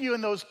keep you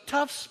in those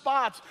tough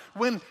spots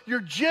when you're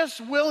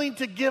just willing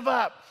to give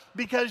up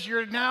because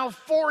you're now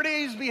 4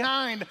 days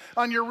behind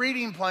on your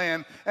reading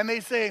plan. And they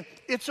say,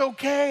 it's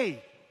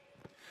okay.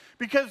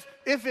 Because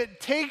if it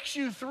takes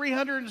you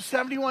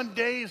 371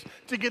 days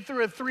to get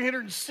through a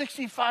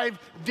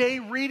 365-day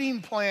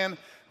reading plan,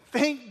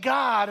 thank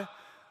God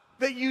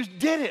that you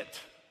did it,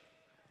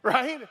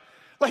 right?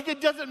 Like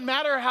it doesn't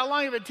matter how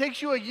long, if it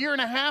takes you a year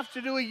and a half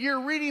to do a year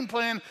reading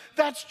plan,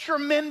 that's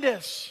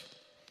tremendous,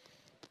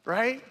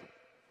 right?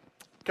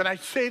 Can I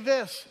say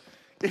this?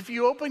 If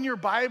you open your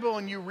Bible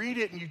and you read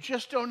it and you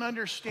just don't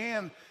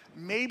understand,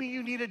 maybe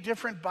you need a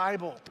different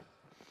Bible,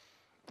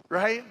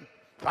 right?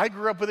 I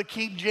grew up with a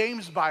King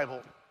James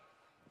Bible.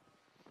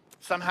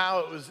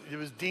 Somehow it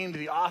was deemed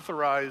the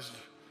authorized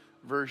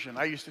version.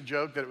 I used to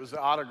joke that it was the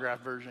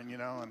autographed version,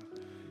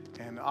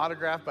 and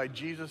autographed by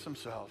Jesus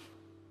himself.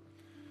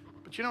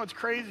 But what's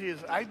crazy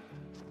is I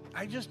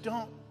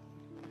don't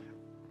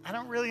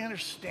really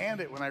understand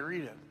it when I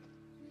read it.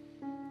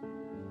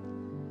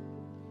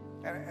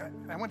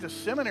 And I went to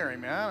seminary,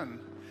 man, and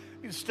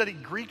you study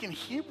Greek and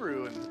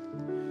Hebrew,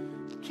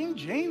 and King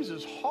James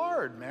is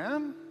hard,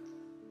 man.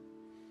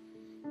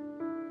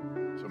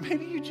 So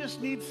maybe you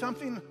just need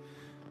something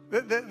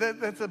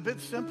that's a bit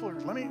simpler.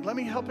 Let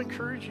me help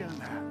encourage you in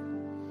that.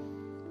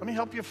 Let me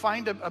help you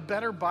find a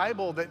better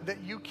Bible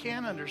that you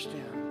can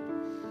understand.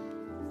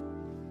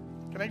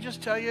 Can I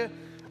just tell you,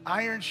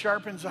 iron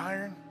sharpens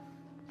iron.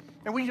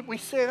 And we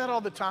say that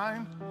all the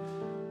time.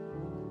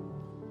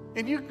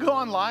 And you can go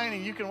online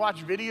and you can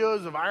watch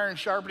videos of iron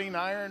sharpening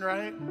iron,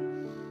 right?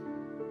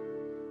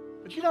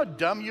 But you know how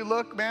dumb you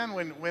look, man,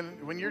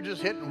 when you're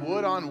just hitting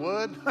wood on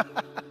wood?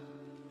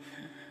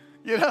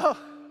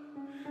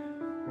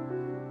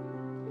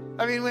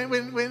 I mean,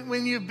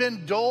 when you've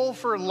been dull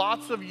for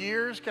lots of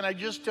years, can I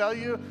just tell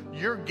you,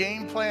 your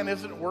game plan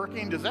isn't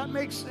working? Does that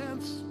make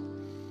sense?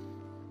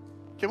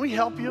 Can we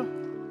help you?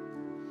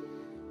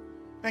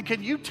 And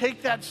can you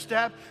take that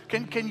step?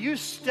 Can you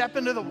step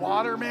into the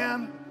water,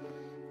 man?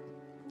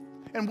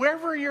 And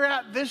wherever you're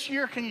at this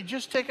year, can you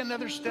just take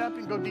another step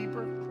and go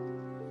deeper?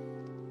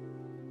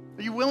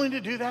 Are you willing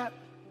to do that?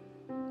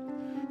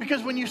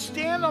 Because when you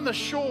stand on the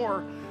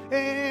shore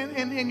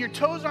and your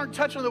toes aren't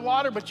touching the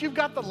water, but you've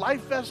got the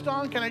life vest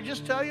on, can I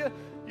just tell you,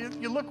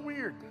 you look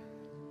weird.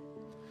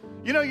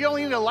 You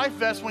only need a life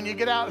vest when you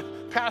get out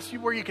past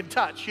where you can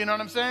touch, you know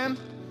what I'm saying?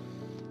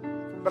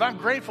 But I'm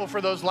grateful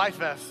for those life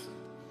vests.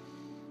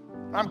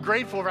 I'm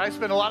grateful I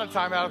spend a lot of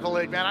time out at the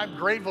lake, man. I'm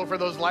grateful for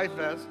those life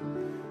vests.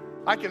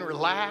 I can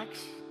relax.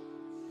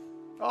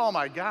 Oh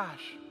my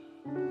gosh.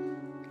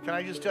 Can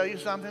I just tell you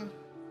something?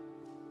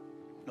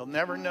 You'll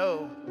never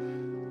know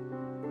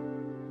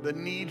the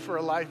need for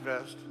a life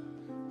vest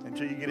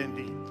until you get in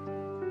deep.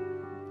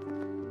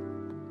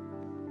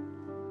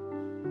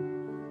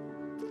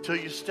 Until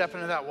you step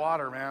into that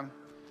water, man,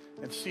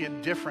 and see a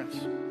difference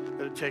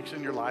that it takes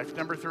in your life.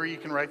 Number 3, you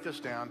can write this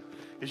down,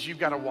 is you've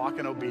got to walk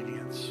in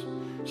obedience.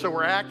 So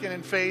we're acting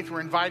in faith, we're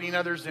inviting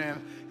others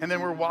in, and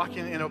then we're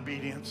walking in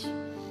obedience.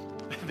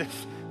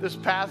 This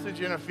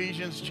passage in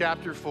Ephesians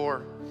chapter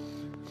 4,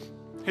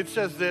 it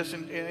says this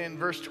in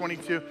verse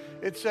 22.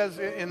 It says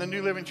in the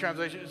New Living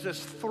Translation, it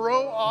says,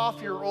 throw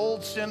off your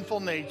old sinful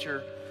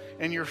nature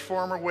and your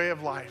former way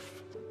of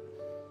life.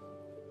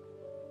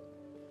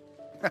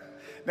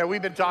 Now,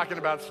 we've been talking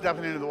about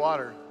stepping into the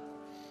water,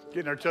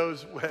 getting our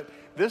toes wet.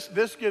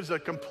 This gives a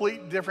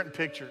complete different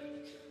picture.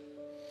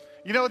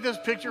 You know what this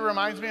picture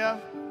reminds me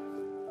of?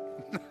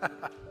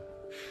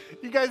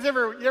 You guys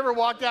ever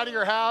walked out of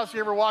your house? You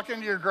ever walk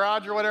into your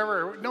garage or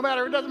whatever? It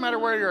doesn't matter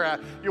where you're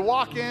at. You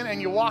walk in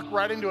and you walk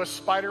right into a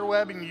spider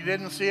web and you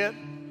didn't see it.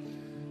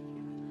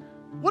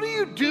 What do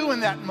you do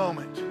in that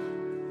moment?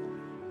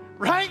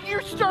 Right?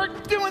 You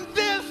start doing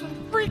this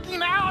and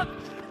freaking out,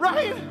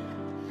 right?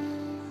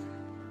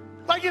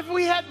 Like if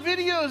we had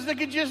videos that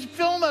could just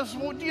film us,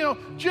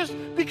 just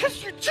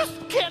because you just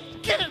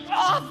can't get it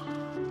off.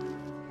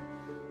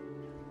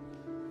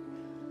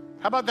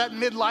 How about that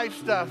midlife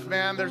stuff,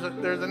 man? There's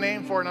a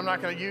name for it, and I'm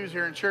not going to use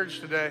here in church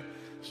today.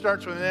 It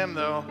starts with an M,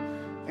 though,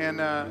 and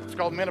it's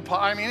called menopause.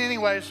 I mean,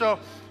 anyway,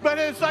 but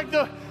it's like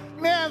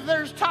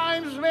there's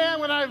times,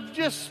 man, when I've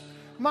just,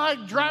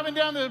 driving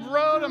down the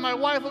road, and my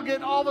wife will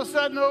get all of a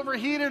sudden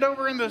overheated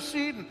over in the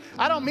seat, and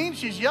I don't mean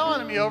she's yelling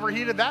at me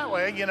overheated that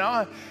way,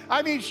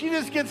 I mean, she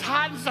just gets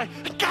hot and it's like,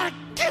 I got to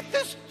get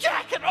this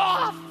jacket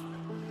off.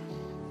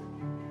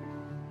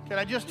 Can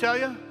I just tell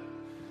you?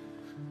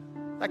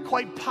 That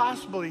quite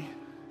possibly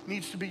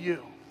needs to be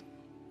you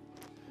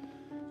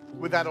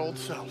with that old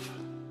self.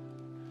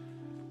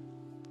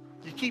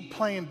 You keep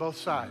playing both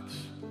sides.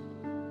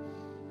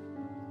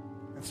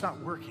 It's not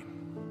working.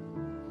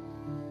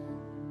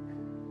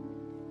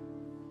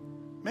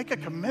 Make a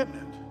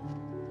commitment.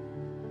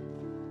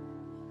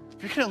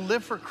 If you're going to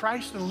live for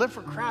Christ, then live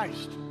for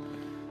Christ.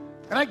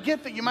 And I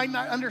get that you might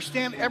not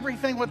understand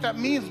everything what that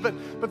means,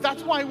 but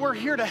that's why we're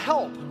here to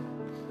help.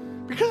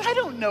 Because I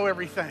don't know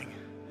everything.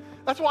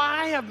 That's why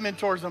I have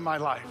mentors in my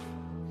life.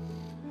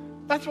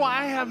 That's why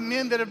I have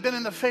men that have been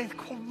in the faith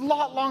a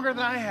lot longer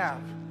than I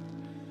have,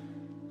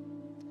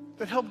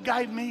 that help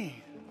guide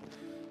me.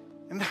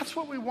 And that's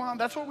what we want.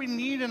 That's what we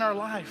need in our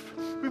life.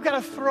 We've got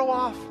to throw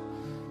off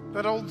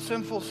that old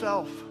sinful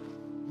self.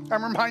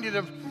 I'm reminded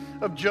of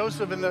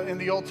Joseph in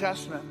the Old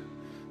Testament.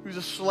 He was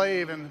a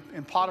slave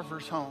in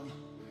Potiphar's home.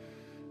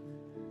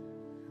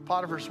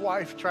 Potiphar's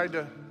wife tried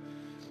to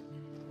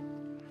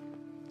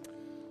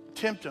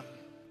tempt him.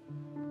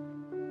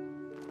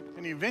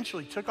 And he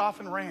eventually took off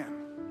and ran.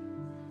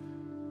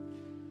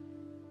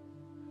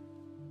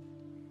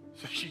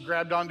 So she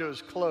grabbed onto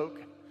his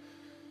cloak,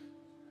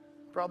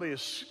 probably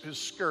his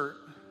skirt.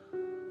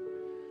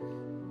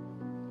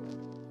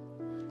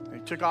 And he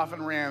took off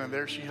and ran, and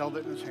there she held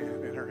it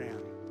in her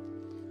hand.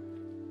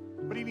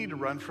 What do you need to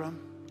run from?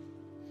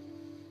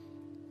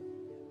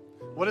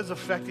 What is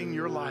affecting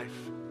your life?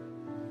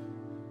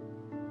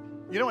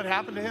 You know what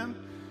happened to him?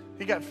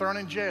 He got thrown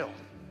in jail.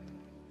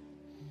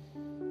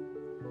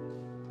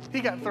 He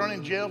got thrown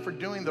in jail for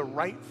doing the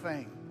right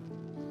thing.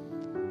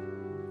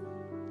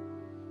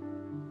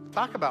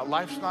 Talk about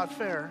life's not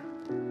fair.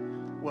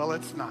 Well,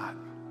 it's not.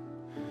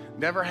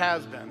 Never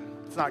has been.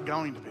 It's not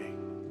going to be.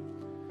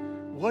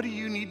 What do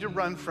you need to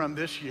run from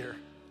this year?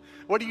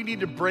 What do you need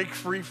to break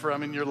free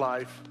from in your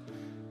life?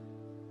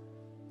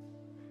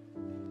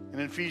 In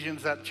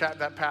Ephesians,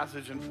 that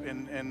passage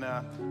in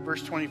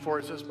verse 24,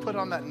 it says, put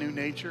on that new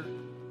nature.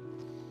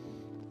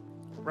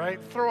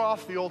 Right? Throw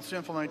off the old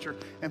sinful nature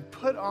and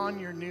put on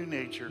your new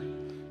nature,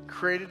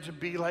 created to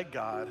be like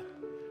God,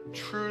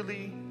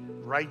 truly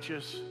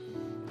righteous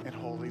and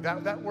holy.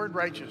 That word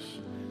righteous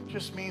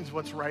just means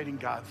what's right in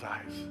God's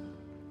eyes.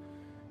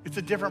 It's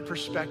a different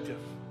perspective.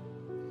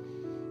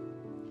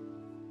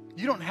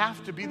 You don't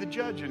have to be the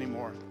judge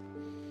anymore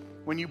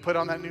when you put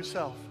on that new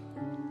self.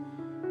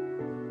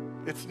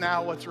 It's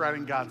now what's right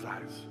in God's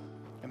eyes,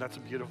 and that's a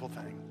beautiful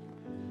thing.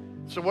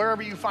 So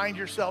wherever you find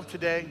yourself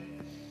today,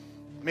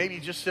 maybe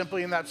just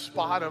simply in that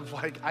spot of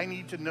like, I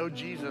need to know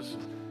Jesus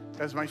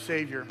as my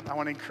Savior, I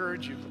want to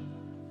encourage you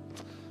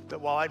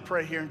that while I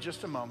pray here in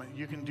just a moment,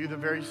 you can do the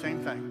very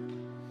same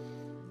thing.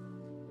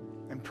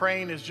 And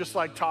praying is just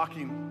like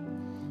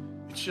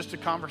talking. It's just a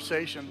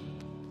conversation.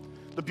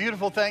 The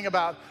beautiful thing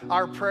about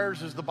our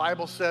prayers is the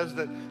Bible says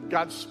that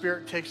God's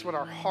Spirit takes what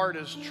our heart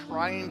is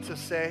trying to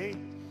say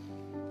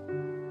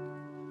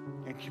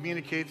and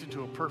communicates it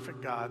to a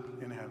perfect God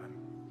in heaven.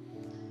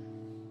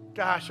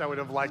 Gosh, I would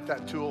have liked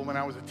that tool when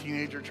I was a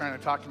teenager trying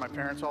to talk to my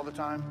parents all the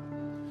time,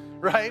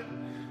 right?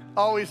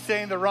 Always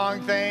saying the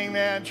wrong thing,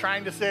 man,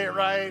 trying to say it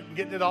right,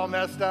 getting it all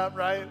messed up,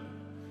 right?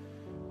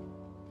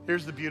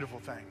 Here's the beautiful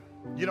thing.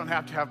 You don't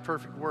have to have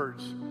perfect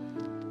words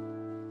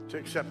to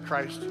accept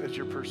Christ as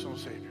your personal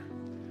Savior.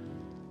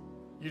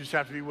 You just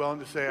have to be willing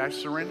to say, I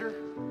surrender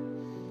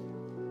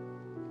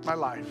my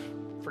life.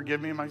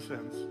 Forgive me of my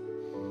sins.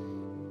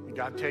 And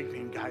God, take me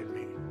and guide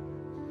me.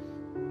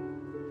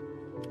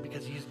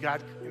 Because He's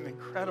got an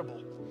incredible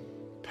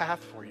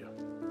path for you,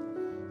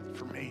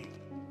 for me.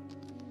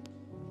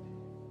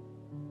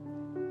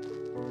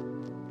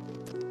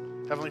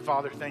 Heavenly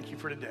Father, thank you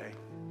for today.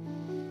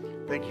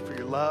 Thank you for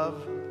your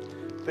love.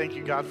 Thank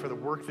you, God, for the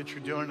work that you're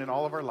doing in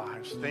all of our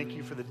lives. Thank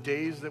you for the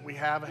days that we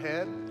have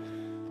ahead.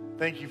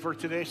 Thank you for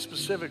today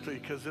specifically,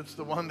 because it's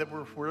the one that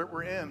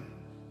we're in.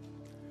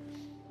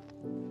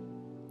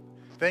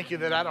 Thank you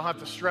that I don't have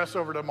to stress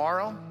over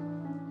tomorrow.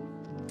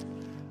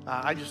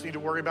 I just need to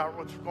worry about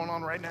what's going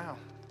on right now.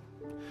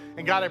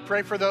 And God, I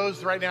pray for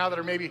those right now that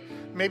are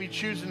maybe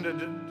choosing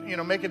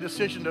to make a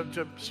decision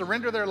to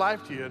surrender their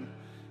life to you and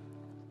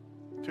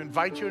to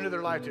invite you into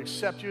their life, to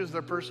accept you as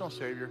their personal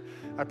Savior.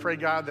 I pray,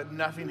 God, that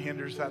nothing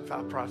hinders that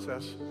thought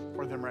process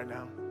for them right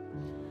now.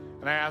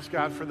 And I ask,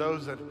 God, for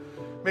those that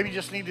maybe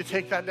just need to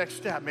take that next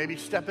step, maybe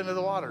step into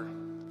the water.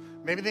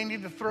 Maybe they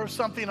need to throw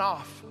something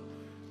off.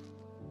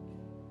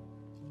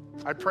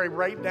 I pray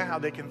right now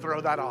they can throw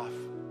that off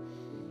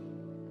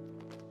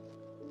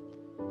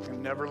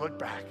and never look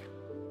back.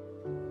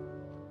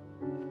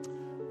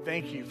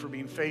 Thank you for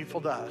being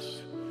faithful to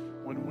us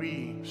when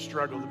we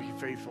struggle to be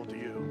faithful to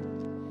you.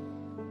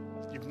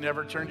 You've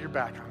never turned your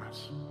back on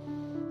us.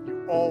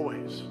 You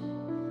always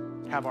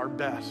have our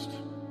best.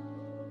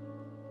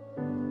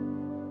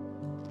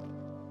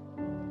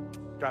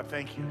 God,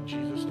 thank you in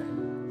Jesus'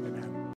 name.